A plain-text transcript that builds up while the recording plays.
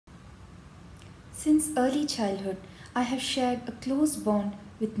Since early childhood, I have shared a close bond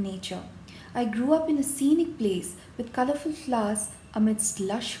with nature. I grew up in a scenic place with colorful flowers amidst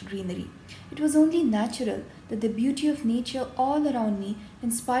lush greenery. It was only natural that the beauty of nature all around me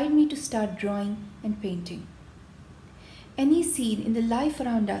inspired me to start drawing and painting. Any scene in the life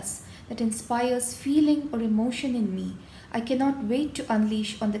around us that inspires feeling or emotion in me, I cannot wait to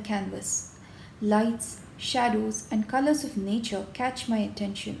unleash on the canvas. Lights, shadows, and colors of nature catch my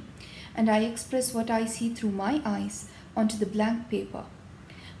attention, and I express what I see through my eyes onto the blank paper.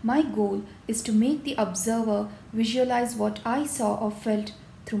 My goal is to make the observer visualize what I saw or felt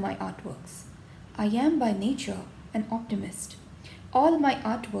through my artworks. I am by nature an optimist. All my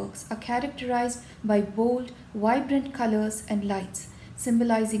artworks are characterized by bold, vibrant colors and lights,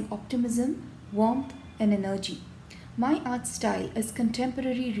 symbolizing optimism, warmth, and energy. My art style is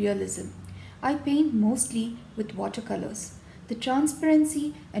contemporary realism. I paint mostly with watercolors. The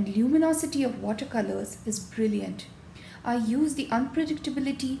transparency and luminosity of watercolors is brilliant. I use the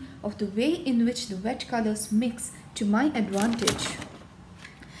unpredictability of the way in which the wet colors mix to my advantage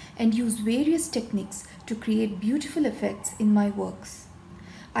and use various techniques to create beautiful effects in my works.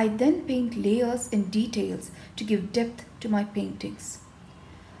 I then paint layers and details to give depth to my paintings.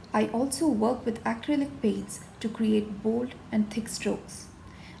 I also work with acrylic paints to create bold and thick strokes.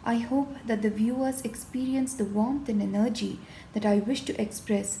 I hope that the viewers experience the warmth and energy that I wish to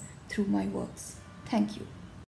express through my works. Thank you.